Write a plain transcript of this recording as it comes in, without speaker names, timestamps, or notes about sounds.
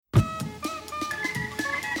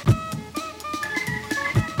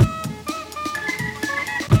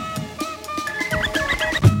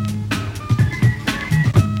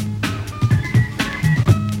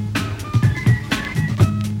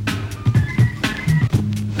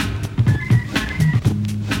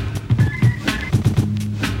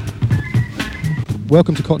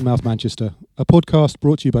Welcome to Cottonmouth Manchester, a podcast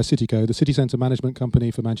brought to you by Cityco, the city centre management company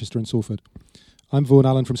for Manchester and Salford. I'm Vaughan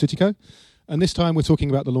Allen from Cityco, and this time we're talking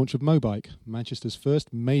about the launch of Mobike, Manchester's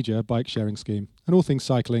first major bike sharing scheme, and all things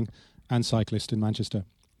cycling and cyclists in Manchester.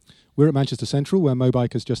 We're at Manchester Central, where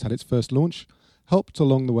Mobike has just had its first launch, helped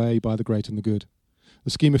along the way by the great and the good.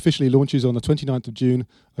 The scheme officially launches on the 29th of June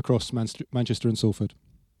across Manchester and Salford.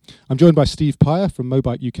 I'm joined by Steve Pyer from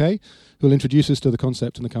Mobike UK, who will introduce us to the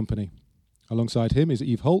concept and the company. Alongside him is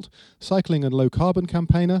Eve Holt, cycling and low-carbon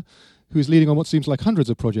campaigner, who is leading on what seems like hundreds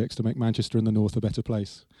of projects to make Manchester and the North a better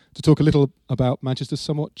place. To talk a little about Manchester's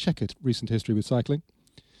somewhat checkered recent history with cycling.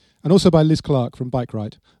 And also by Liz Clark from Bike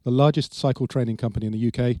Right, the largest cycle training company in the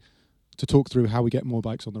UK, to talk through how we get more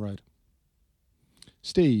bikes on the road.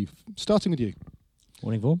 Steve, starting with you.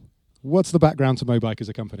 Morning, Vaughan. What's the background to Mobike as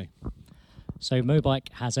a company? So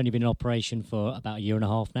Mobike has only been in operation for about a year and a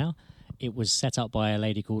half now. It was set up by a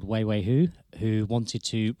lady called Wei Wei Hu, who wanted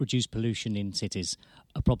to reduce pollution in cities,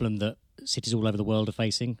 a problem that cities all over the world are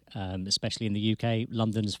facing, especially in the UK.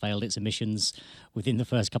 London has failed its emissions within the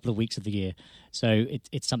first couple of weeks of the year. So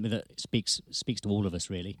it's something that speaks to all of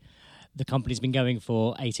us, really. The company's been going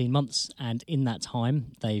for 18 months, and in that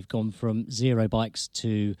time, they've gone from 0 bikes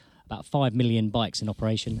to about 5 million bikes in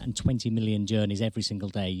operation and 20 million journeys every single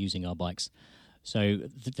day using our bikes. So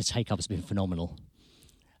the take-up has been phenomenal.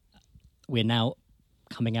 We're now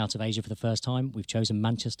coming out of Asia for the first time. We've chosen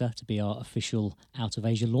Manchester to be our official out of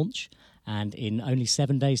Asia launch. And in only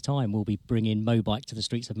 7 days' time, we'll be bringing Mobike to the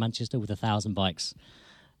streets of Manchester with 1,000 bikes.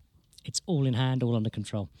 It's all in hand, all under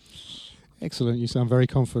control. Excellent. You sound very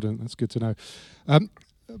confident. That's good to know.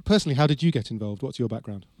 Personally, how did you get involved? What's your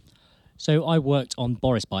background? So I worked on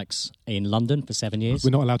Boris bikes in London for 7 years.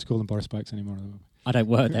 We're not allowed to call them Boris bikes anymore. I don't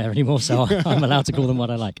work there anymore, so I'm allowed to call them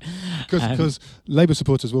what I like. Because Labour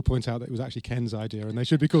supporters will point out that it was actually Ken's idea and they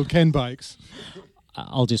should be called Ken bikes.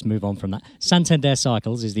 I'll just move on from that. Santander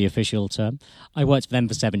Cycles is the official term. I worked for them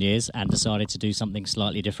for 7 years and decided to do something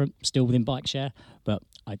slightly different, still within bike share. But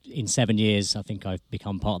in 7 years, I think I've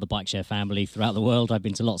become part of the bike share family throughout the world. I've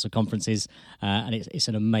been to lots of conferences, and it's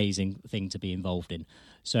an amazing thing to be involved in.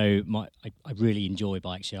 So I really enjoy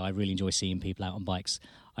bike share. I really enjoy seeing people out on bikes.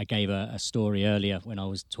 I gave a story earlier when I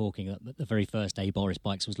was talking that the very first day Boris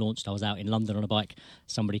Bikes was launched. I was out in London on a bike.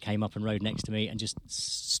 Somebody came up and rode next to me and just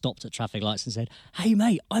stopped at traffic lights and said, "Hey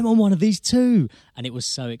mate, I'm on one of these too." And it was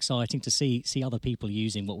so exciting to see other people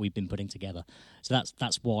using what we've been putting together. So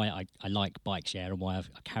that's why I like bike share and why I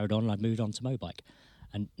carried on and I've moved on to Mobike.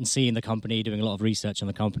 And seeing the company, doing a lot of research on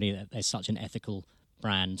the company, they're such an ethical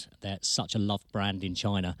brand. They're such a loved brand in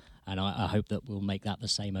China, and I hope that we'll make that the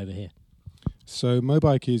same over here. So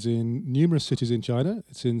Mobike is in numerous cities in China.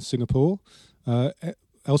 It's in Singapore,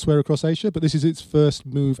 elsewhere across Asia, but this is its first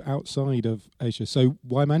move outside of Asia. So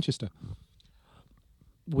why Manchester?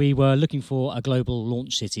 We were looking for a global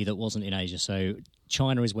launch city that wasn't in Asia. So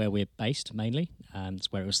China is where we're based mainly.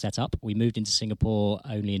 It's where it was set up. We moved into Singapore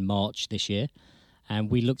only in March this year, and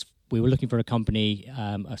we were looking for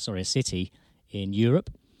a city in Europe.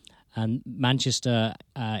 And Manchester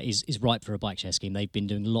is ripe for a bike share scheme. They've been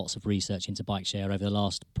doing lots of research into bike share over the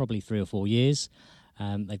last probably 3 or 4 years.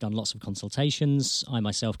 They've done lots of consultations. I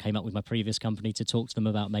myself came up with my previous company to talk to them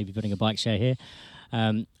about maybe putting a bike share here.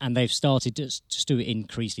 And they've started just to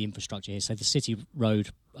increase the infrastructure here. So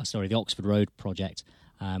the Oxford Road project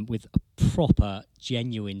with a proper,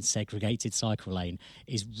 genuine, segregated cycle lane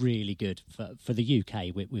is really good for the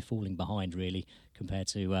UK. We're falling behind, really, compared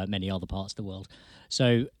to many other parts of the world.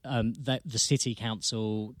 So the City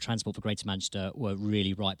Council, Transport for Greater Manchester, were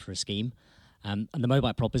really ripe for a scheme. And the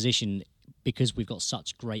Mobike proposition, because we've got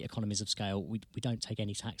such great economies of scale, we don't take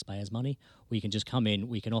any taxpayers' money. We can just come in,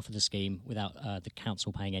 we can offer the scheme without the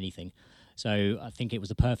council paying anything. So I think it was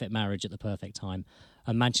the perfect marriage at the perfect time.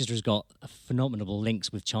 And Manchester has got phenomenal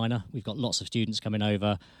links with China. We've got lots of students coming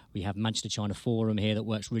over. We have Manchester China Forum here that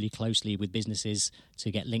works really closely with businesses to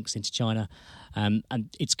get links into China. And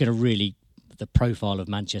it's going to really, the profile of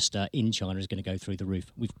Manchester in China is going to go through the roof.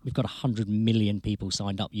 We've got 100 million people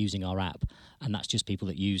signed up using our app, and that's just people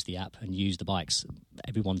that use the app and use the bikes.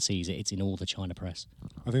 Everyone sees it. It's in all the China press.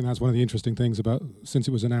 I think that's one of the interesting things about, since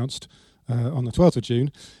it was announced on the 12th of June,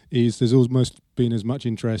 is there's almost been as much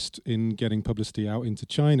interest in getting publicity out into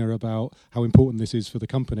China about how important this is for the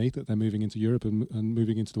company, that they're moving into Europe and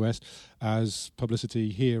moving into the West, as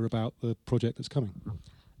publicity here about the project that's coming.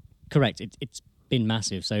 Correct. It's been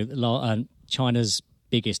massive. So China's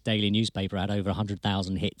biggest daily newspaper had over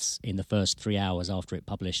 100,000 hits in the first 3 hours after it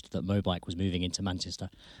published that Mobike was moving into Manchester,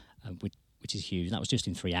 which is huge. And that was just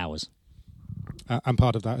in 3 hours. And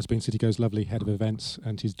part of that has been CityGo's lovely head of events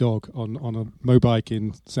and his dog on a mobike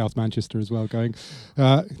in South Manchester as well going.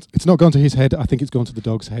 It's not gone to his head. I think it's gone to the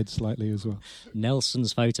dog's head slightly as well.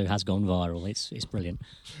 Nelson's photo has gone viral. It's brilliant.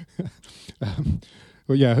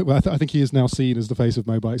 I think he is now seen as the face of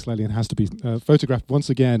mobikes slightly and has to be photographed once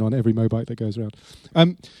again on every mobike that goes around.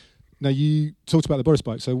 Now, you talked about the Boris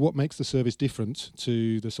bike. So what makes the service different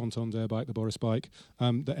to the Santander bike, the Boris bike,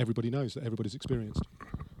 that everybody knows, that everybody's experienced?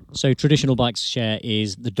 So traditional bikes share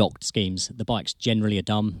is the docked schemes. The bikes generally are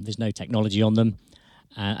dumb. There's no technology on them.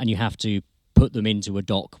 And you have to put them into a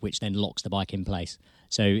dock, which then locks the bike in place.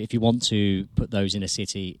 So if you want to put those in a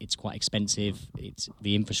city, it's quite expensive.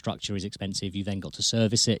 The infrastructure is expensive. You've then got to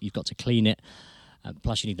service it. You've got to clean it.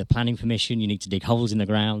 Plus, you need the planning permission. You need to dig holes in the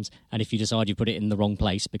ground. And if you decide you put it in the wrong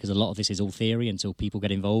place, because a lot of this is all theory until people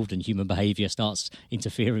get involved and human behaviour starts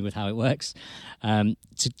interfering with how it works, to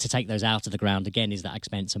take those out of the ground, again, is that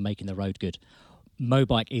expense and making the road good.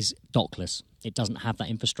 Mobike is dockless. It doesn't have that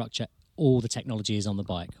infrastructure. All the technology is on the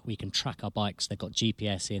bike. We can track our bikes. They've got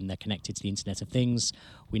GPS in. They're connected to the Internet of Things.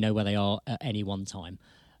 We know where they are at any one time.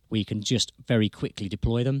 We can just very quickly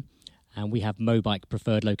deploy them. And we have mobike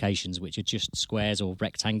preferred locations, which are just squares or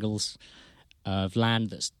rectangles of land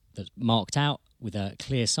that's marked out with a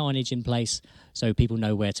clear signage in place so people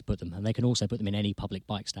know where to put them. And they can also put them in any public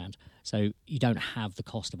bike stand. So you don't have the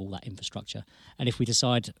cost of all that infrastructure. And if we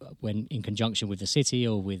decide, when in conjunction with the city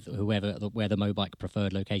or with whoever, where the mobike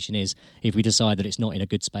preferred location is, if we decide that it's not in a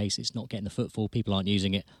good space, it's not getting the footfall, people aren't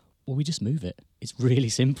using it, well, we just move it. It's really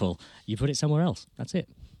simple. You put it somewhere else. That's it.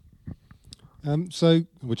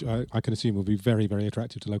 Which I can assume will be very, very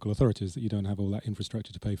attractive to local authorities, that you don't have all that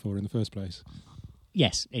infrastructure to pay for in the first place.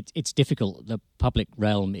 Yes, it's difficult. The public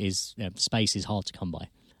realm is space is hard to come by,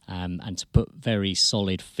 and to put very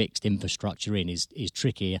solid fixed infrastructure in is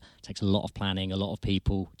trickier. It takes a lot of planning, a lot of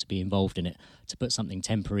people to be involved in it. To put something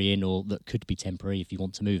temporary in, or that could be temporary if you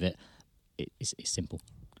want to move it, it's simple.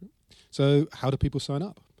 So how do people sign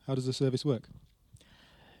up? How does the service work?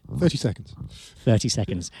 30 seconds. 30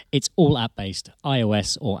 seconds. It's all app-based,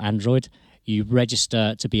 iOS or Android. You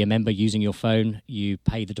register to be a member using your phone. You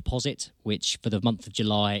pay the deposit, which for the month of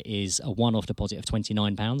July is a one-off deposit of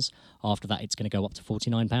 £29. After that, it's going to go up to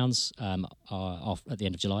 £49 at the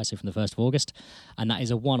end of July, so from the 1st of August. And that is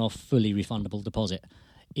a one-off, fully refundable deposit.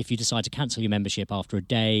 If you decide to cancel your membership after a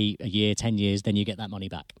day, a year, 10 years, then you get that money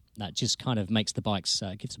back. That just kind of makes the bikes,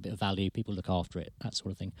 gives a bit of value. People look after it, that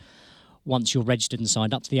sort of thing. Once you're registered and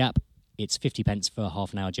signed up to the app, it's 50 pence for a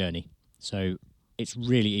half an hour journey. So it's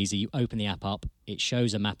really easy. You open the app up, it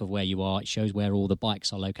shows a map of where you are, it shows where all the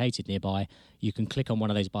bikes are located nearby. You can click on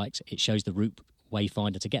one of those bikes, it shows the route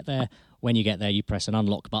wayfinder to get there. When you get there, you press an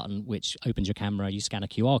unlock button, which opens your camera, you scan a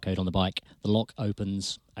QR code on the bike, the lock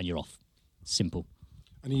opens, and you're off. Simple.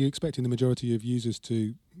 And are you expecting the majority of users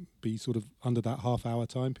to be sort of under that half-hour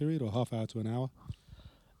time period, or half hour to an hour?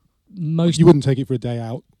 You wouldn't take it for a day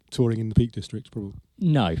out touring in the Peak District, probably.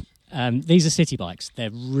 No. These are city bikes.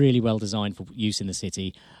 They're really well designed for use in the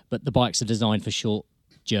city, but the bikes are designed for short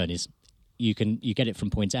journeys. You get it from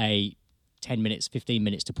point A, 10 minutes, 15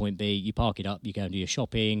 minutes to point B. You park it up, you go and do your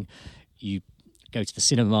shopping, you go to the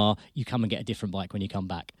cinema, you come and get a different bike when you come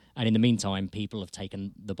back. And in the meantime, people have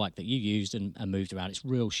taken the bike that you used and moved around. It's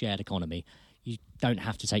real shared economy. You don't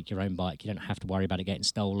have to take your own bike. You don't have to worry about it getting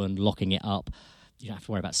stolen, locking it up. You don't have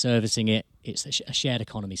to worry about servicing it. It's a shared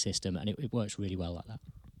economy system, and it works really well like that.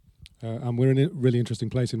 And we're in a really interesting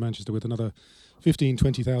place in Manchester with another 15,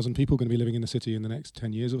 20,000 people going to be living in the city in the next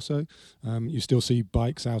 10 years or so. You still see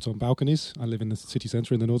bikes out on balconies. I live in the city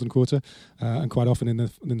centre in the Northern Quarter, and quite often in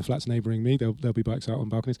the flats neighbouring me, there'll be bikes out on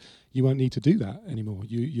balconies. You won't need to do that anymore.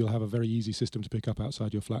 You'll have a very easy system to pick up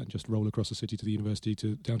outside your flat and just roll across the city to the university,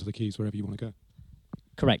 down to the quays, wherever you want to go.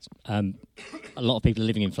 Correct. A lot of people are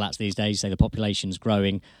living in flats these days, so the population's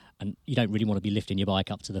growing, and you don't really want to be lifting your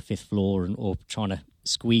bike up to the 5th floor or trying to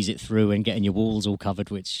squeeze it through and getting your walls all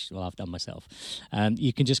covered, which, well, I've done myself.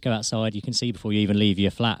 You can just go outside. You can see before you even leave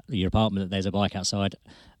your flat, your apartment, that there's a bike outside.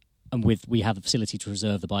 And we have the facility to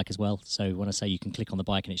reserve the bike as well. So when I say you can click on the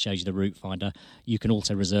bike and it shows you the route finder, you can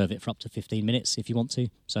also reserve it for up to 15 minutes if you want to.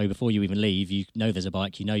 So before you even leave, you know there's a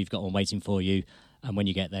bike, you know you've got one waiting for you, and when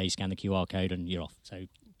you get there, you scan the QR code and you're off. So,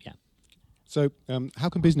 yeah. So how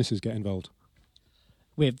can businesses get involved?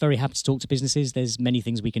 We're very happy to talk to businesses. There's many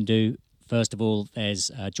things we can do. First of all,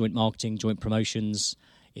 there's joint marketing, joint promotions.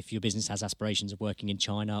 If your business has aspirations of working in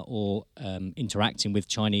China or interacting with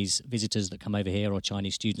Chinese visitors that come over here or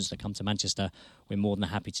Chinese students that come to Manchester, we're more than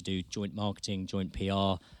happy to do joint marketing, joint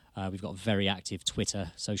PR. We've got very active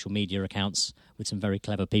Twitter, social media accounts with some very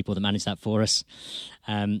clever people that manage that for us.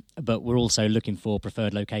 But we're also looking for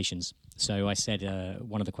preferred locations. So I said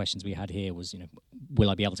one of the questions we had here was, will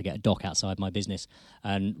I be able to get a dock outside my business?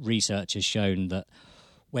 And research has shown that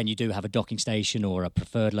when you do have a docking station or a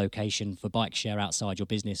preferred location for bike share outside your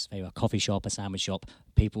business, maybe a coffee shop, a sandwich shop,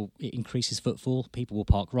 it increases footfall. People will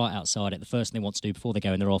park right outside it. The first thing they want to do before they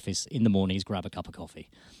go in their office in the morning is grab a cup of coffee.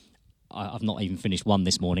 I've not even finished one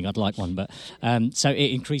this morning. I'd like one. But so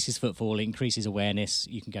it increases footfall, it increases awareness.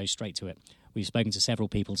 You can go straight to it. We've spoken to several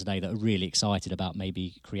people today that are really excited about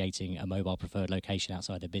maybe creating a mobile preferred location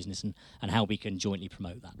outside their business and how we can jointly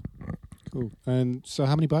promote that. Cool. And so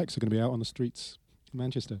how many bikes are going to be out on the streets in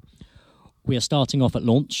Manchester? We are starting off at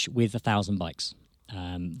launch with 1,000 bikes.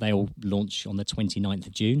 They all launch on the 29th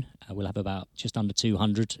of June. We'll have about just under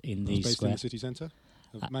 200 in the based square. in the city centre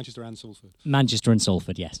of Manchester and Salford? Manchester and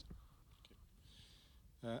Salford, yes.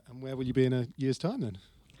 And where will you be in a year's time then?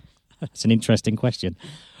 That's an interesting question.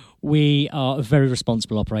 We are a very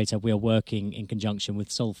responsible operator. We are working in conjunction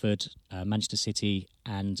with Salford, Manchester City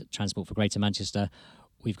and Transport for Greater Manchester.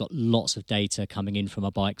 We've got lots of data coming in from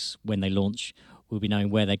our bikes when they launch. We'll be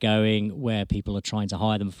knowing where they're going, where people are trying to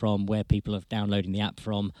hire them from, where people are downloading the app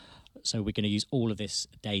from. So we're going to use all of this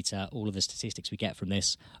data, all of the statistics we get from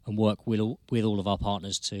this, and work with all of our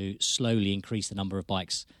partners to slowly increase the number of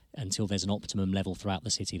bikes until there's an optimum level throughout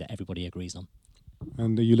the city that everybody agrees on.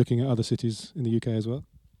 And are you looking at other cities in the UK as well?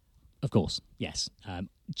 Of course, yes.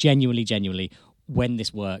 Genuinely, when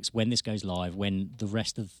this works, when this goes live, when the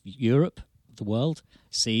rest of Europe, the world,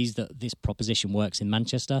 sees that this proposition works in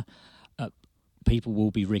Manchester, people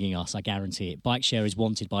will be ringing us, I guarantee it. Bike share is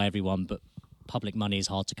wanted by everyone, but public money is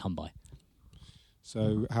hard to come by.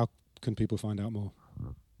 So how can people find out more?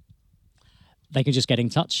 They can just get in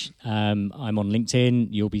touch. I'm on LinkedIn.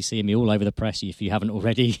 You'll be seeing me all over the press if you haven't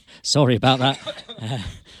already. Sorry about that.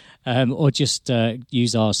 Or just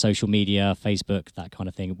use our social media, Facebook, that kind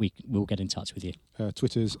of thing. We'll get in touch with you.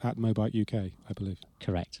 Twitter's @MoBikeUK, I believe.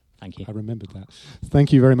 Correct. Thank you. I remembered that.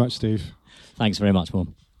 Thank you very much, Steve. Thanks very much, Paul.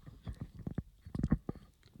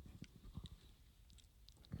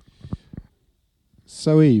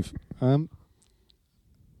 So, Eve,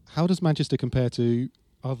 how does Manchester compare to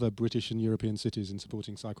other British and European cities in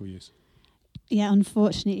supporting cycle use? Yeah,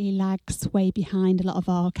 unfortunately lags way behind a lot of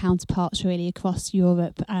our counterparts really across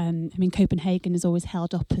Europe. Copenhagen has always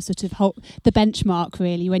held up as sort of the benchmark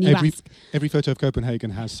really when you ask. Every photo of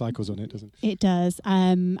Copenhagen has cycles on it, doesn't it? It does.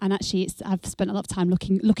 And actually I've spent a lot of time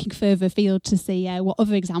looking further afield to see what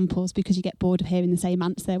other examples, because you get bored of hearing the same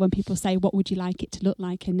answer when people say, what would you like it to look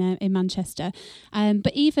like in Manchester?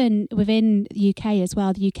 But even within the UK as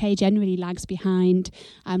well, the UK generally lags behind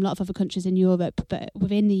a lot of other countries in Europe. But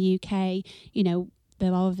within the UK,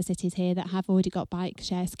 there are other cities here that have already got bike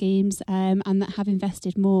share schemes and that have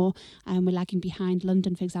invested more. We're lagging behind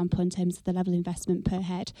London, for example, in terms of the level of investment per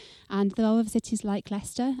head. And there are other cities like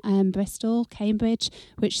Leicester, Bristol, Cambridge,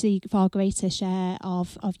 which see far greater share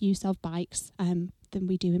of use of bikes than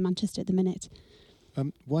we do in Manchester at the minute.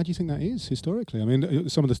 Why do you think that is historically? I mean,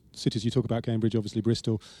 some of the cities you talk about, Cambridge, obviously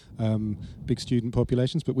Bristol, big student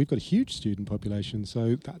populations, but we've got a huge student population,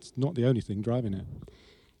 so that's not the only thing driving it.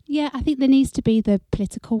 Yeah, I think there needs to be the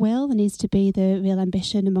political will, there needs to be the real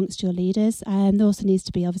ambition amongst your leaders, there also needs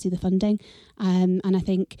to be obviously the funding, and I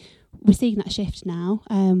think we're seeing that shift now.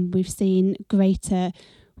 We've seen greater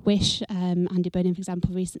wish, Andy Burnham, for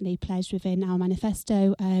example, recently pledged within our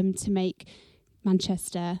manifesto to make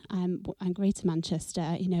Manchester and Greater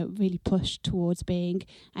Manchester, really push towards being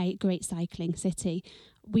a great cycling city.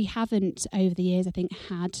 We haven't, over the years, I think,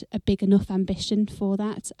 had a big enough ambition for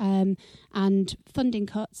that. And funding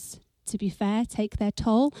cuts, to be fair, take their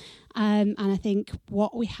toll. And I think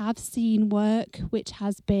what we have seen work, which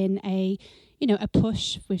has been a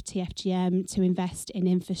push with TFGM to invest in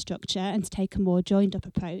infrastructure and to take a more joined-up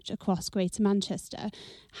approach across Greater Manchester,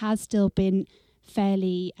 has still been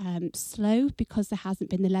fairly slow because there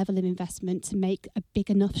hasn't been the level of investment to make a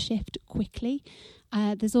big enough shift quickly.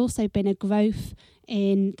 There's also been a growth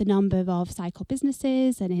in the number of cycle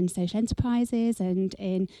businesses and in social enterprises and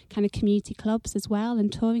in kind of community clubs as well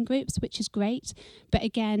and touring groups, which is great. But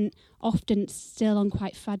again, often still on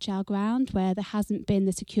quite fragile ground where there hasn't been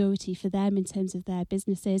the security for them in terms of their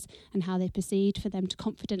businesses and how they proceed for them to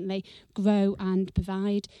confidently grow and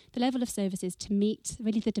provide the level of services to meet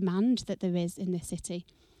really the demand that there is in this city.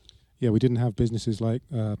 we didn't have businesses like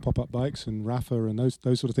Pop-Up Bikes and Rafa and those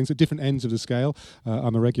sort of things at different ends of the scale.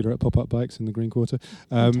 I'm a regular at Pop-Up Bikes in the Green Quarter.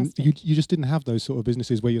 You just didn't have those sort of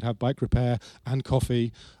businesses where you'd have bike repair and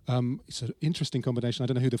coffee. It's an interesting combination. I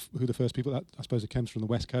don't know who the first people. I suppose it comes from the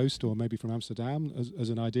West Coast or maybe from Amsterdam as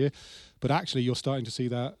an idea. But actually, you're starting to see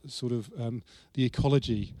that sort of the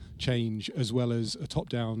ecology change as well as a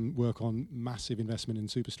top-down work on massive investment in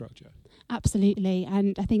superstructure. Absolutely,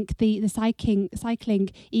 and I think the cycling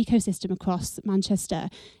ecosystem across Manchester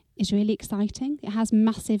is really exciting. It has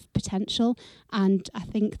massive potential, and I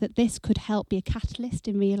think that this could help be a catalyst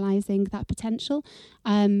in realising that potential,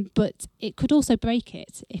 but it could also break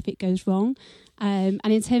it if it goes wrong. And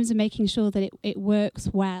in terms of making sure that it works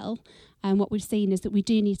well, and what we've seen is that we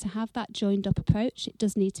do need to have that joined up approach. It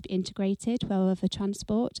does need to be integrated with other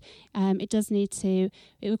transport. It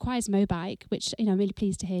requires Mobike, which I'm really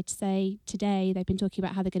pleased to hear to say today they've been talking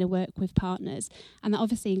about how they're going to work with partners. And that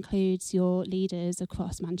obviously includes your leaders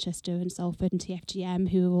across Manchester and Salford and TFGM,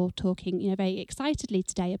 who are all talking very excitedly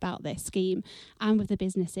today about this scheme, and with the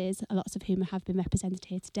businesses, lots of whom have been represented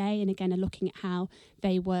here today, and again are looking at how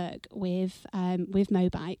they work with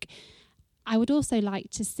Mobike. I would also like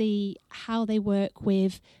to see how they work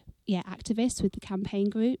with activists, with the campaign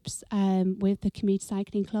groups, with the community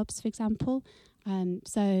cycling clubs, for example.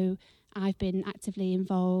 So I've been actively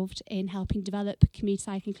involved in helping develop community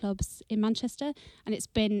cycling clubs in Manchester, and it's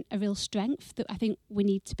been a real strength that I think we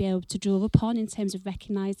need to be able to draw upon in terms of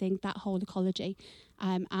recognising that whole ecology,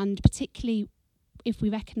 and particularly if we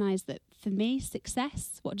recognise that, for me,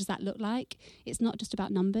 success, what does that look like? It's not just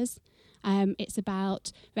about numbers. It's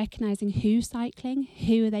about recognising who's cycling,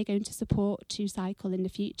 who are they going to support to cycle in the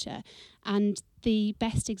future. And the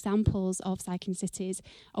best examples of cycling cities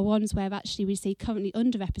are ones where actually we see currently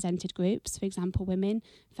underrepresented groups, for example, women,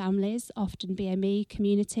 families, often BME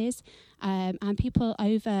communities, and people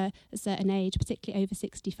over a certain age, particularly over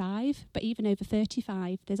 65, but even over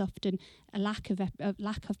 35, there's often a lack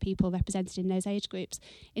of people represented in those age groups.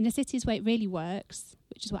 In the cities where it really works,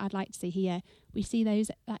 which is what I'd like to see here, we see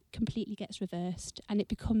that completely gets reversed, and it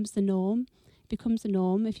becomes the norm. It becomes the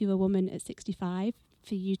norm if you're a woman at 65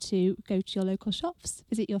 for you to go to your local shops,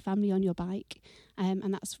 visit your family on your bike,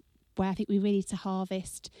 and that's where I think we really need to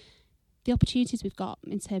harvest the opportunities we've got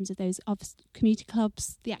in terms of those community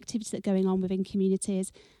clubs, the activities that are going on within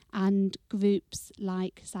communities, and groups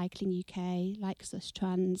like Cycling UK, like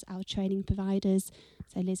Sustrans, our training providers.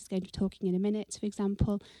 So Liz is going to be talking in a minute, for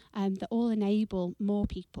example, that all enable more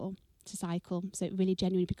people to cycle, so it really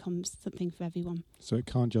genuinely becomes something for everyone. So it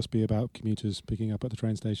can't just be about commuters picking up at the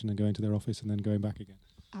train station and going to their office and then going back again.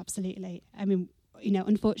 Absolutely. I mean,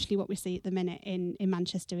 unfortunately what we see at the minute in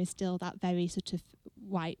Manchester is still that very sort of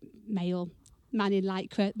white male man in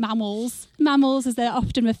lycra, mammals as they're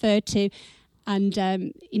often referred to, and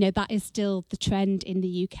that is still the trend in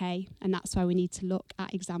the UK, and that's why we need to look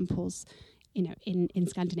at examples in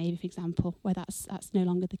Scandinavia, for example, where that's no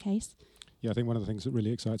longer the case. Yeah, I think one of the things that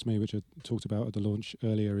really excites me, which I talked about at the launch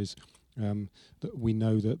earlier, is that we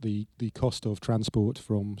know that the cost of transport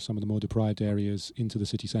from some of the more deprived areas into the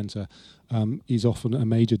city centre is often a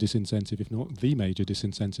major disincentive, if not the major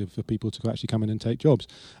disincentive, for people to actually come in and take jobs.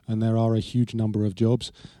 And there are a huge number of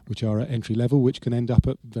jobs which are at entry level, which can end up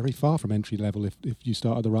at very far from entry level if you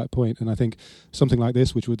start at the right point. And I think something like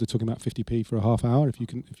this, which we're talking about 50p for a half hour, if you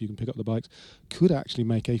can pick up the bikes, could actually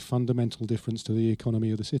make a fundamental difference to the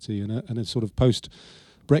economy of the city. And a sort of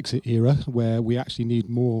post-Brexit era where we actually need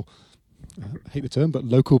more, I hate the term, but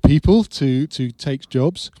local people to take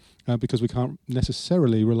jobs, because we can't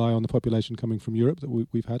necessarily rely on the population coming from Europe that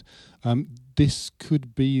we've had. This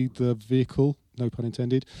could be the vehicle, no pun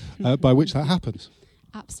intended, by which that happens.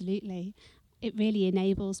 Absolutely. It really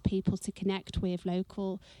enables people to connect with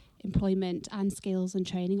local employment and skills and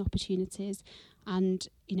training opportunities. And,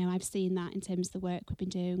 I've seen that in terms of the work we've been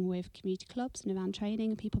doing with community clubs and around training,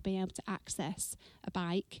 and people being able to access a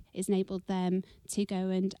bike. It's enabled them to go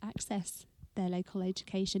and access their local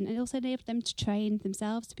education, and it also enabled them to train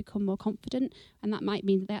themselves to become more confident, and that might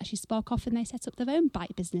mean that they actually spark off and they set up their own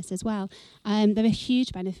bike business as well. There are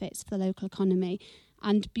huge benefits for the local economy,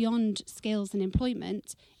 and beyond skills and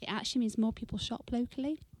employment, it actually means more people shop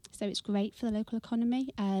locally. So it's great for the local economy.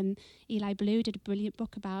 Eli Blue did a brilliant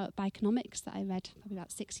book about bikeonomics that I read probably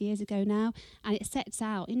about 6 years ago now, and it sets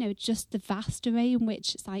out, just the vast array in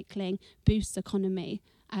which cycling boosts economy,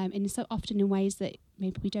 and so often in ways that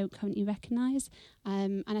maybe we don't currently recognise.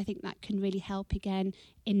 And I think that can really help again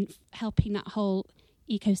in helping that whole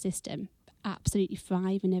ecosystem absolutely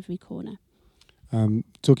thrive in every corner.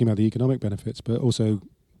 Talking about the economic benefits, but also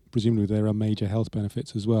presumably there are major health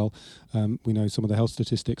benefits as well. We know some of the health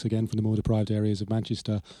statistics, again, from the more deprived areas of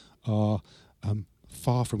Manchester are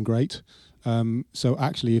far from great. So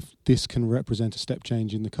actually, if this can represent a step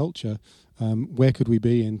change in the culture, where could we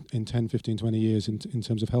be in 10, 15, 20 years in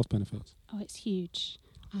terms of health benefits? Oh, it's huge.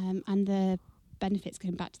 And the benefits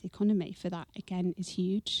going back to the economy for that, again, is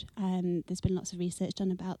huge. There's been lots of research done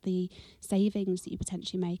about the savings that you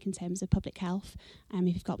potentially make in terms of public health.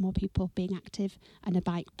 If you've got more people being active, and a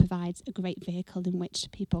bike provides a great vehicle in which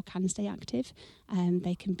people can stay active.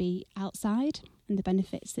 They can be outside, and the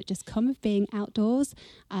benefits that just come of being outdoors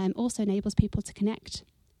also enables people to connect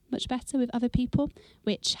much better with other people,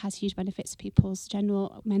 which has huge benefits for people's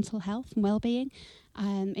general mental health and well-being.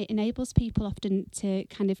 It enables people often to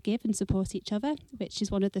kind of give and support each other, which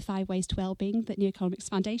is one of the 5 ways to well-being that New Economics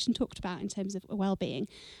Foundation talked about in terms of well-being.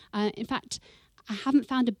 In fact, I haven't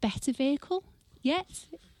found a better vehicle yet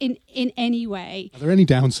in any way. Are there any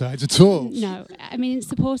downsides at all? No. I mean, it's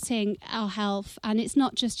supporting our health, and it's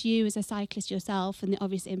not just you as a cyclist yourself and the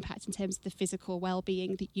obvious impact in terms of the physical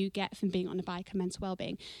well-being that you get from being on a bike and mental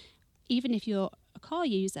well-being. Even if you're a car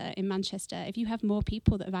user in Manchester, if you have more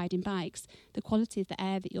people that are riding bikes, the quality of the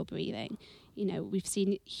air that you're breathing, we've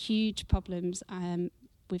seen huge problems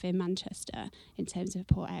within Manchester in terms of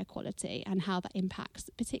poor air quality and how that impacts,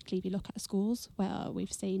 particularly if you look at schools where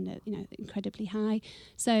we've seen that, incredibly high.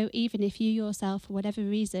 So even if you yourself, for whatever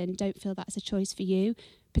reason, don't feel that's a choice for you,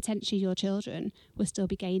 potentially your children will still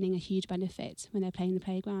be gaining a huge benefit when they're playing the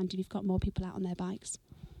playground if you've got more people out on their bikes.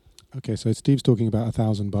 Okay, so Steve's talking about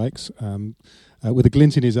 1,000 bikes, with a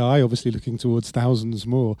glint in his eye, obviously looking towards thousands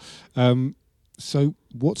more. So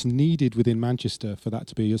what's needed within Manchester for that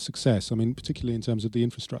to be a success? I mean, particularly in terms of the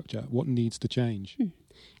infrastructure, what needs to change?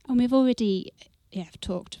 And we've already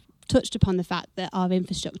touched upon the fact that our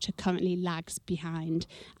infrastructure currently lags behind,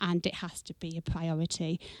 and it has to be a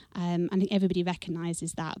priority. I think everybody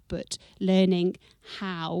recognises that, but learning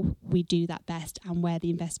how we do that best and where the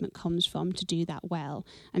investment comes from to do that well,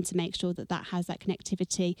 and to make sure that that has that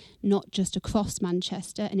connectivity not just across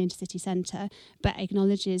Manchester and into city centre, but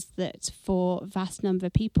acknowledges that for a vast number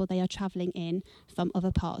of people, they are travelling in from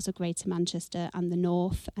other parts of Greater Manchester and the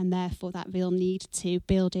north, and therefore that real need to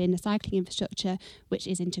build in a cycling infrastructure which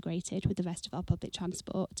is integrated with the rest of our public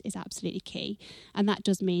transport is absolutely key. And that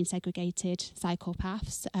does mean segregated cycle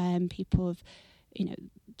paths. People have,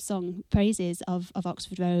 sung praises of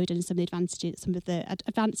Oxford Road and some of the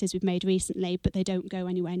advances we've made recently, but they don't go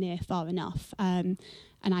anywhere near far enough. And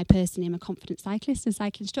I personally am a confident cyclist and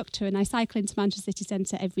cycle instructor, and I cycle into Manchester City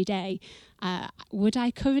Centre every day. Would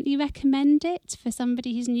I currently recommend it for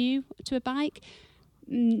somebody who's new to a bike?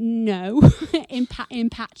 No. In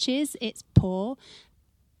patches, it's poor.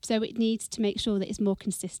 So it needs to make sure that it's more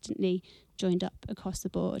consistently joined up across the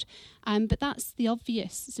board. But that's the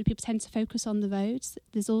obvious. So people tend to focus on the roads.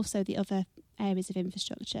 There's also the other areas of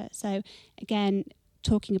infrastructure. So again,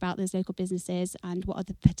 talking about those local businesses and what are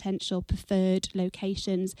the potential preferred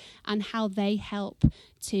locations and how they help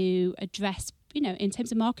to address, in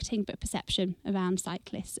terms of marketing, but perception around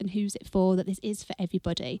cyclists and who's it for, that this is for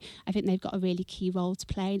everybody. I think they've got a really key role to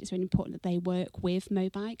play, and it's really important that they work with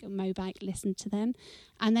Mobike and Mobike listen to them.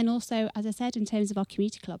 And then also, as I said, in terms of our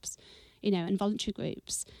community clubs, and voluntary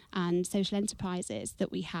groups and social enterprises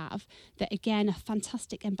that we have that, again, are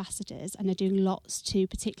fantastic ambassadors and are doing lots to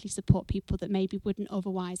particularly support people that maybe wouldn't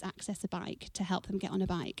otherwise access a bike to help them get on a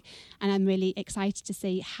bike. And I'm really excited to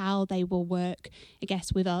see how they will work, I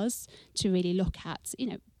guess, with us to really look at,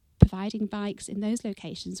 providing bikes in those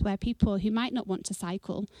locations where people who might not want to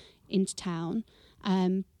cycle into town,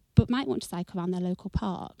 but might want to cycle around their local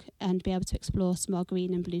park and be able to explore some more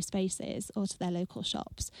green and blue spaces, or to their local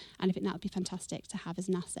shops. And I think that would be fantastic to have as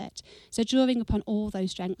an asset. So drawing upon all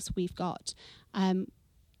those strengths we've got,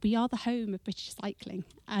 we are the home of British cycling.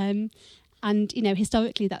 And,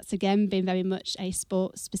 historically that's again been very much a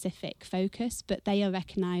sport-specific focus, but they are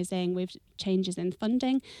recognising with changes in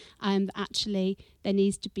funding that actually there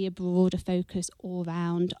needs to be a broader focus all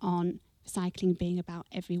round on cycling being about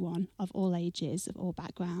everyone of all ages, of all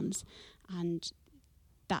backgrounds, and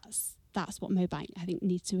that's what Mobike, I think,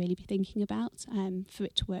 needs to really be thinking about for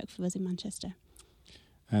it to work for us in Manchester.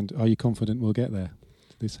 And are you confident we'll get there?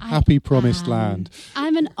 This happy promised land.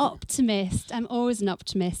 I'm an optimist. I'm always an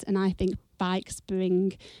optimist, and I think bikes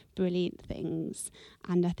bring brilliant things,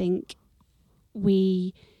 and I think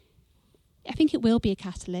it will be a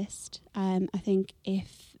catalyst. I think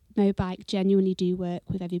if Mobike genuinely do work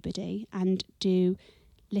with everybody and do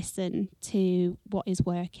listen to what is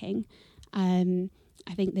working, I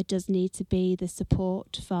think there does need to be the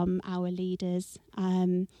support from our leaders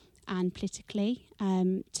and politically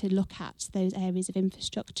to look at those areas of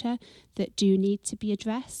infrastructure that do need to be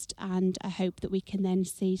addressed, and I hope that we can then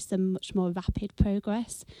see some much more rapid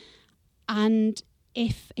progress. And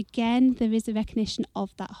if, again, there is a recognition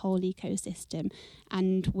of that whole ecosystem,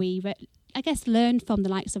 and we, learn from the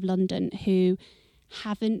likes of London, who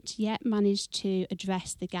haven't yet managed to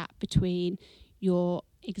address the gap between your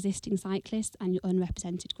existing cyclists and your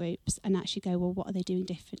unrepresented groups, and actually go, well, what are they doing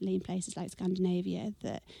differently in places like Scandinavia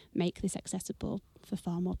that make this accessible for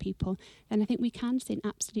far more people, then I think we can see an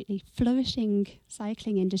absolutely flourishing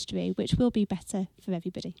cycling industry, which will be better for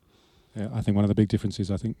everybody. Yeah, I think one of the big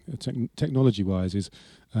differences, technology-wise, is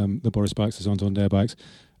the Boris bikes, the Santander bikes.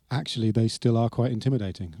 Actually, they still are quite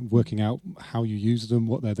intimidating. Working out how you use them,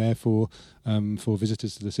 what they're there for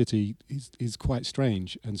visitors to the city is quite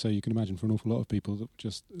strange. And so you can imagine for an awful lot of people that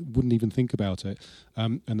just wouldn't even think about it.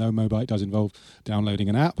 And though Mobike does involve downloading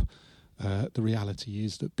an app, the reality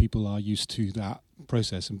is that people are used to that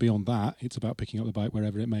process, and beyond that, it's about picking up the bike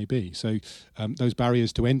wherever it may be. So those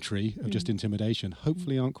barriers to entry of just intimidation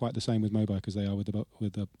hopefully aren't quite the same with Mobike as they are with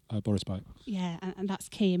the Boris bike. Yeah, and that's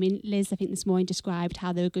key. I mean, Liz, I think this morning described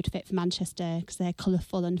how they're a good fit for Manchester because they're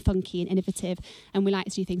colourful and funky and innovative, and we like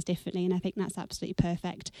to do things differently, and I think that's absolutely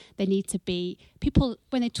perfect. They need to be, people,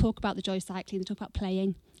 when they talk about the joy of cycling, they talk about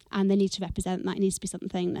playing, and they need to represent that. It needs to be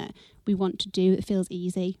something that we want to do that feels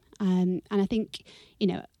easy. And I think,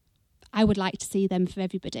 I would like to see them for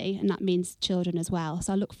everybody, and that means children as well.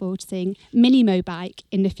 So I look forward to seeing Mini Mobike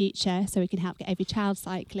in the future, so we can help get every child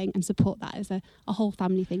cycling and support that as a whole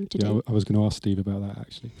family thing to do. I was going to ask Steve about that,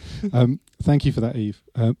 actually. Thank you for that, Eve.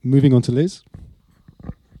 Moving on to Liz.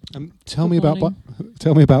 Tell me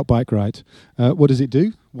about Bike Right. What does it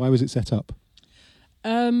do? Why was it set up?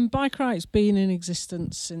 Bike Right's been in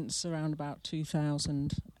existence since around about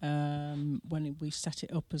 2000, when we set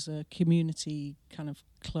it up as a community kind of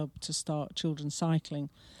club to start children's cycling.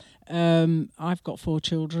 I've got 4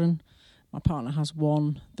 children. My partner has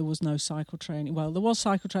 1. There was no cycle training. Well, there was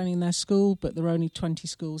cycle training in their school, but there were only 20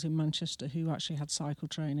 schools in Manchester who actually had cycle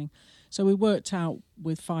training. So we worked out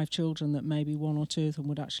with 5 children that maybe 1 or 2 of them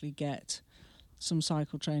would actually get some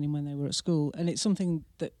cycle training when they were at school. And it's something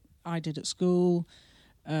that I did at school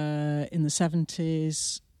in the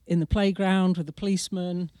 70s, in the playground with the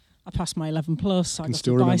policeman. I passed my 11 plus, I got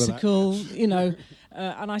a bicycle,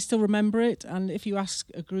 and I still remember it. And if you ask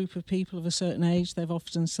a group of people of a certain age, they've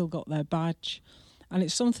often still got their badge. And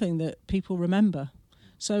it's something that people remember.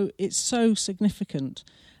 So it's so significant.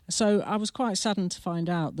 So I was quite saddened to find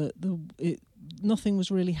out that nothing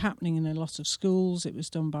was really happening in a lot of schools. It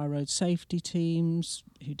was done by road safety teams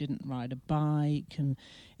who didn't ride a bike, and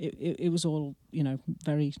it was all,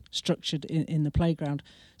 very structured in the playground.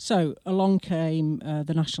 So along came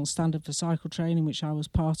the National Standard for Cycle Training, which I was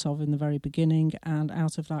part of in the very beginning, and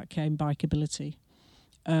out of that came Bikeability,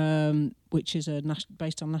 which is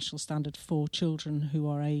based on National Standard for children who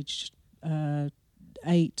are aged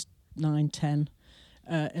 8, 9, 10,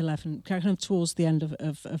 11, kind of towards the end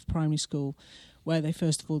of primary school, where they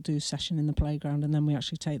first of all do a session in the playground and then we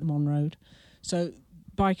actually take them on road. So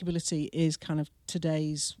Bikeability is kind of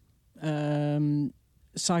today's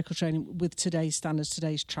cycle training with today's standards,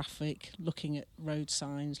 today's traffic, looking at road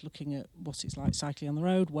signs, looking at what it's like cycling on the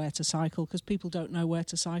road, where to cycle, because people don't know where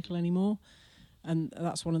to cycle anymore. And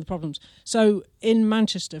that's one of the problems. So in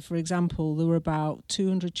Manchester, for example, there were about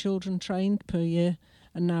 200 children trained per year,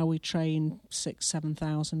 and now we train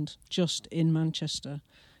 6,000-7,000 just in Manchester.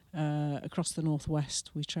 Across the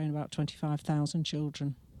northwest, we train about 25,000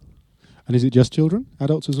 children. And is it just children,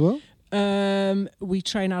 adults as well? We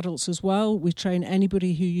train adults as well. We train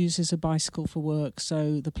anybody who uses a bicycle for work.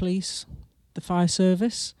 So the police, the fire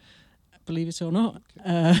service, believe it or not.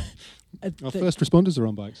 Our first responders are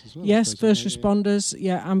on bikes as well. Yes, first responders,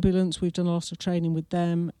 ambulance, we've done a lot of training with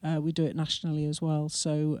them. We do it nationally as well.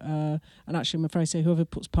 So, and actually I'm afraid to say whoever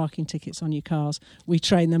puts parking tickets on your cars, we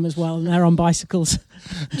train them as well, and they're on bicycles.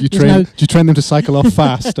 Do you train them to cycle off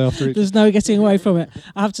fast after it? There's no getting away from it.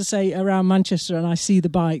 I have to say, around Manchester, and I see the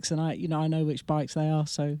bikes, and I know which bikes they are,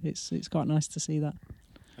 so it's quite nice to see that.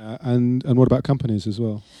 And what about companies as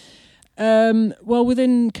well? Well,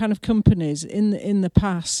 within kind of companies, in the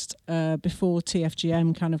past, before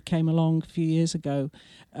TFGM kind of came along a few years ago,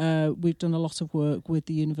 we've done a lot of work with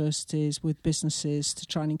the universities, with businesses to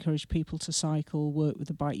try and encourage people to cycle, work with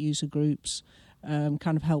the bike user groups,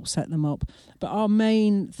 kind of help set them up. But our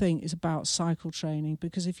main thing is about cycle training,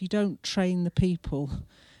 because if you don't train the people,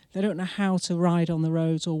 they don't know how to ride on the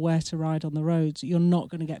roads or where to ride on the roads, you're not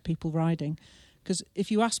going to get people riding. Because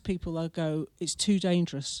if you ask people, they'll go, it's too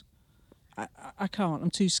dangerous. I can't, I'm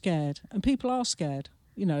too scared. And people are scared.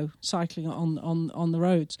 cycling on the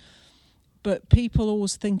roads. But people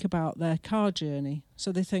always think about their car journey.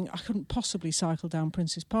 So they think, I couldn't possibly cycle down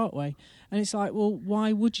Princes Parkway. And it's like, well,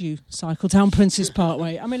 why would you cycle down Princes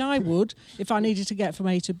Parkway? I mean, I would if I needed to get from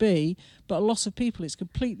A to B, but a lot of people, it's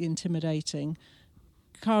completely intimidating.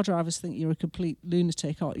 Car drivers think you're a complete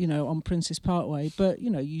lunatic, on Princes Parkway, but,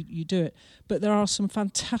 you do it. But there are some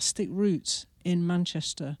fantastic routes in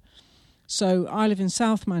Manchester. So I live in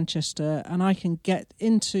South Manchester, and I can get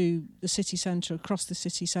into the city centre, across the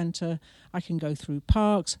city centre. I can go through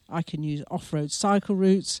parks. I can use off-road cycle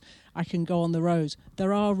routes. I can go on the roads.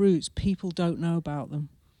 There are routes. People don't know about them.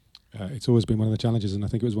 It's always been one of the challenges, and I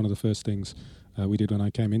think it was one of the first things we did when I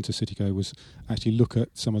came into CityCo was actually look at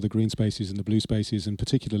some of the green spaces and the blue spaces, and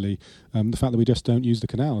particularly the fact that we just don't use the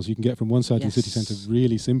canals. You can get from one side of the city centre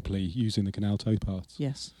really simply using the canal towpaths.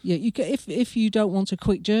 Yes, yeah. You can, if you don't want a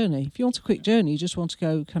quick journey, you just want to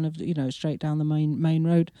go kind of straight down the main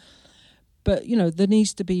road. But there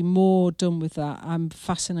needs to be more done with that. I'm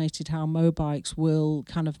fascinated how Mobikes will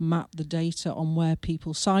kind of map the data on where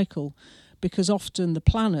people cycle, because often the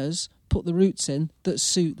planners put the routes in that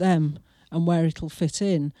suit them and where it'll fit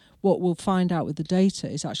in. What we'll find out with the data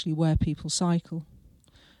is actually where people cycle.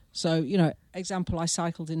 So, example, I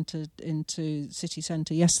cycled into city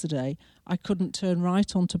centre yesterday. I couldn't turn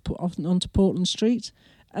right onto Portland Street,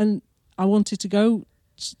 and I wanted to go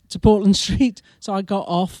to Portland Street, so I got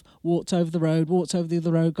off, walked over the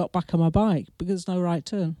other road, got back on my bike because there's no right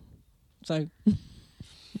turn. So,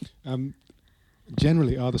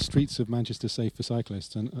 generally, are the streets of Manchester safe for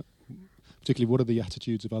cyclists, and particularly, what are the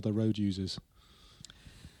attitudes of other road users?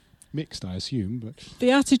 Mixed, I assume, but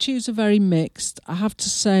the attitudes are very mixed. I have to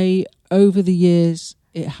say, over the years,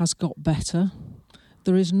 it has got better.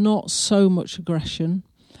 There is not so much aggression,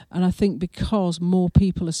 and I think because more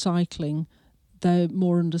people are cycling, they're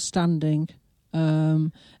more understanding.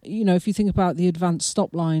 If you think about the advanced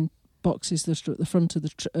stop line boxes that are at the front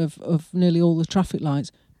of nearly all the traffic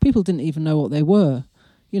lights, people didn't even know what they were.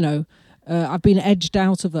 I've been edged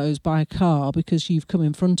out of those by a car because you've come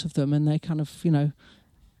in front of them, and they kind of,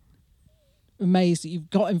 amazed that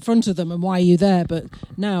you've got in front of them and why are you there. But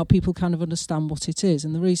now people kind of understand what it is,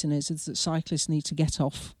 and the reason is that cyclists need to get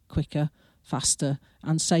off quicker, faster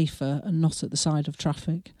and safer, and not at the side of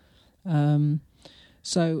traffic. But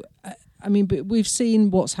we've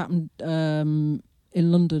seen what's happened in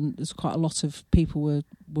London. There's quite a lot of people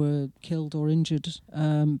were killed or injured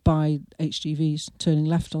by HGVs turning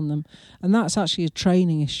left on them, and that's actually a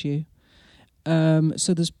training issue.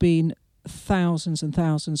 So there's been thousands and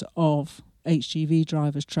thousands of HGV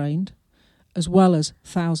drivers trained, as well as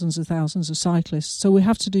thousands and thousands of cyclists. So we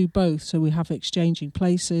have to do both. So we have exchanging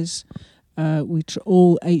places.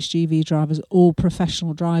 All HGV drivers, all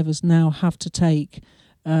professional drivers now have to take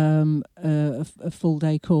a full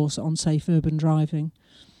day course on safe urban driving.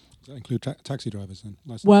 Does that include taxi drivers then?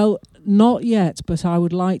 Well, not yet, but I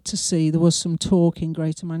would like to see. There was some talk in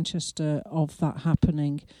Greater Manchester of that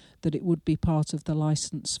happening, that it would be part of the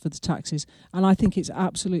licence for the taxis. And I think it's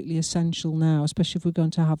absolutely essential now, especially if we're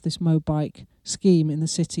going to have this Mobike scheme in the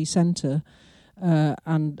city centre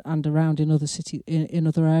and around in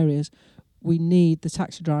other areas. We need the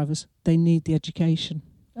taxi drivers. They need the education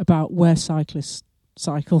about where cyclists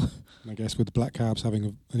cycle. And I guess with the black cabs having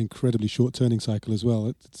an incredibly short turning cycle as well,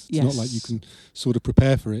 it's yes. not like you can sort of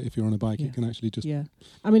prepare for it if you're on a bike. Yeah. It can actually just... Yeah.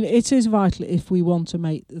 I mean, it is vital if we want to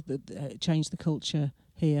make change the culture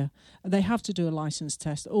here. They have to do a licence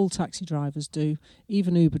test. All taxi drivers do.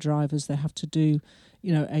 Even Uber drivers, they have to do,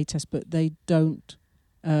 a test, but they don't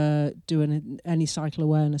do any cycle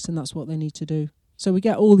awareness, and that's what they need to do. So we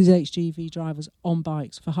get all these HGV drivers on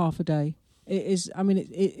bikes for half a day. It's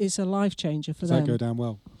a life changer for them. Does that go down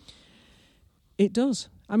well? It does.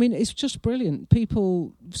 I mean, it's just brilliant.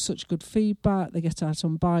 People, such good feedback. They get out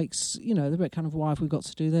on bikes. They're a bit kind of, why have we got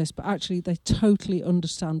to do this? But actually, they totally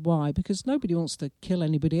understand why, because nobody wants to kill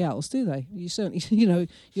anybody else, do they? You certainly,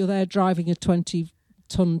 you're there driving a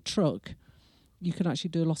 20-ton truck. You can actually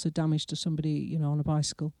do a lot of damage to somebody, on a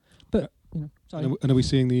bicycle. But, sorry. And are we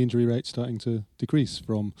seeing the injury rate starting to decrease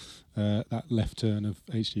from that left turn of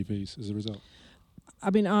HGVs as a result? I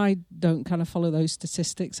mean, I don't kind of follow those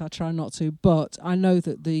statistics. I try not to, but I know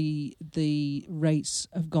that the rates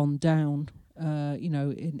have gone down.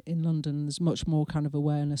 In London, there's much more kind of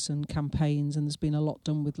awareness and campaigns, and there's been a lot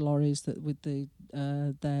done with lorries with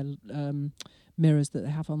their mirrors that they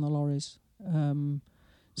have on the lorries.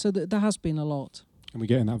 So there has been a lot. And we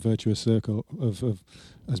get in that virtuous circle of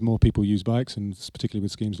as more people use bikes, and particularly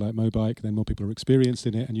with schemes like Mobike, then more people are experienced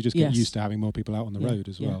in it, and you just get used to having more people out on the road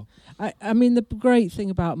as well. I mean, the great thing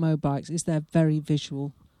about Mobikes is they're very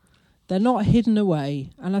visual. They're not hidden away,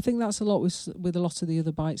 and I think that's a lot with a lot of the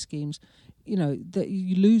other bike schemes. You know, that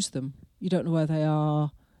you lose them. You don't know where they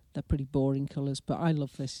are. They're pretty boring colours, but I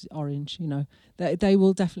love this orange. You know, they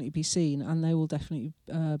will definitely be seen, and they will definitely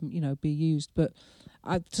be used. But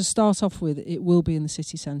to start off with, it will be in the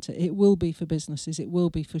city centre. It will be for businesses. It will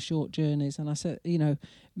be for short journeys. And I said,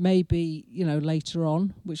 maybe later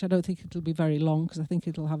on, which I don't think it'll be very long, because I think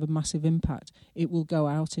it'll have a massive impact. It will go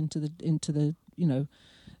out into the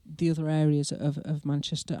the other areas of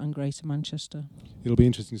Manchester and Greater Manchester. It'll be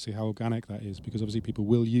interesting to see how organic that is, because obviously people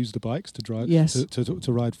will use the bikes to drive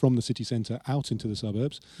to ride from the city centre out into the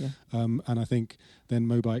suburbs. Yeah. And I think then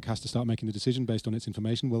Mobike has to start making the decision based on its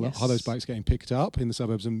information. Well, are those bikes getting picked up in the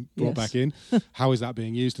suburbs and brought back in? How is that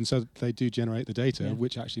being used? And so they do generate the data,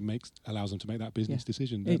 which actually allows them to make that business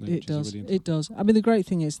decision. It does. I mean, the great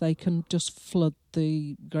thing is they can just flood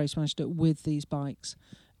the Greater Manchester with these bikes.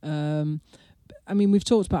 I mean, we've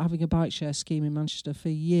talked about having a bike share scheme in Manchester for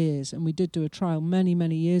years, and we did do a trial many,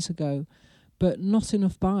 many years ago, but not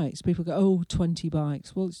enough bikes. People go, 20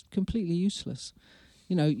 bikes. Well, it's completely useless.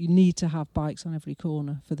 You need to have bikes on every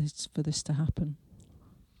corner for this to happen.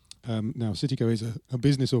 Now, Cityco is a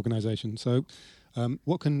business organisation, so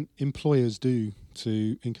what can employers do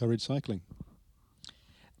to encourage cycling?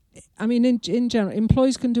 I mean, in general,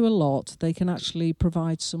 employees can do a lot. They can actually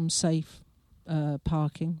provide some safe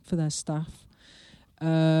parking for their staff.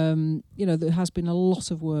 There has been a lot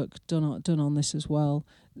of work done on this as well.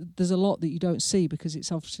 There's a lot that you don't see because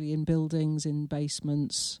it's obviously in buildings, in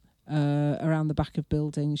basements, around the back of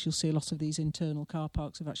buildings. You'll see a lot of these internal car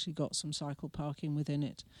parks have actually got some cycle parking within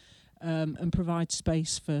it, and provide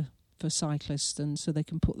space for cyclists, and so they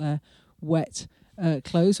can put their wet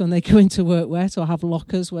clothes when they go into work wet, or have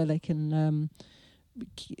lockers where they can,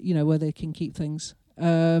 where they can keep things.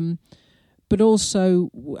 But also,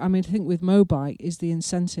 I mean, I think with Mobike is the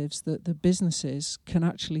incentives that the businesses can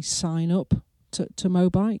actually sign up to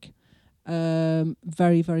Mobike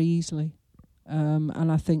very, very easily.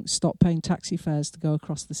 And I think stop paying taxi fares to go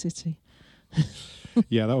across the city.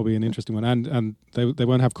 Yeah, that will be an interesting one. And they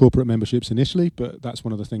won't have corporate memberships initially, but that's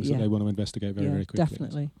one of the things that they want to investigate very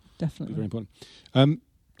quickly. Definitely. Very important.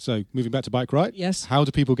 So moving back to Bike Right. Yes. How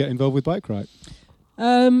do people get involved with Bike Right?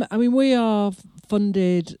 I mean, we are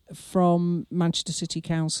funded from Manchester City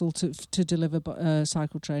Council to deliver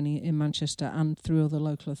cycle training in Manchester, and through other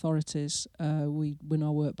local authorities. We win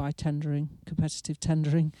our work by competitive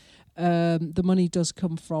tendering. The money does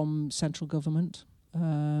come from central government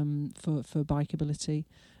for bikeability.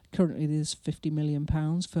 Currently there's £50 million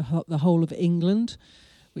for the whole of England,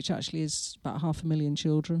 which actually is about 500,000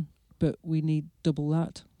 children, but we need double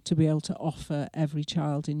that to be able to offer every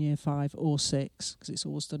child in year 5 or 6, because it's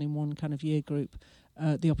always done in one kind of year group,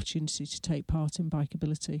 the opportunity to take part in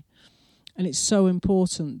bikeability. And it's so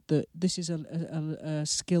important that this is a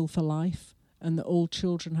skill for life, and that all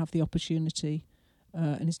children have the opportunity,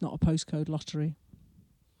 and it's not a postcode lottery.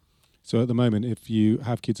 So at the moment, if you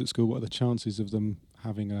have kids at school, what are the chances of them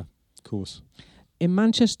having a course? In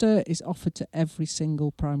Manchester, it's offered to every single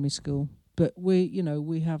primary school. But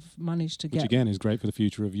we have managed to get... Which again is great for the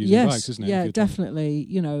future of using bikes, isn't it? Yeah, definitely.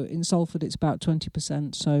 In Salford it's about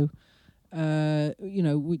 20%. So,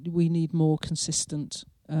 we need more consistent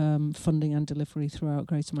funding and delivery throughout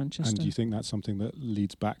Greater Manchester. And do you think that's something that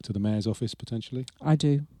leads back to the Mayor's office potentially? I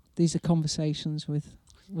do. These are conversations with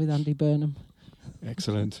Andy Burnham.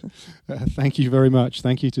 Excellent. Thank you very much.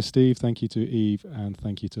 Thank you to Steve, thank you to Eve, and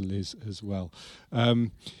thank you to Liz as well.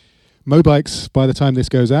 Mobikes, by the time this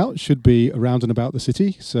goes out, should be around and about the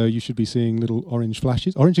city, so you should be seeing little orange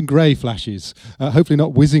and grey flashes, hopefully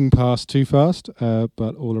not whizzing past too fast,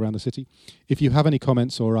 but all around the city. If you have any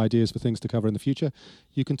comments or ideas for things to cover in the future,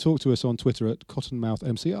 you can talk to us on Twitter at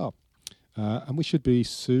CottonmouthMCR. And we should be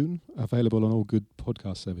soon available on all good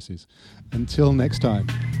podcast services. Until next time.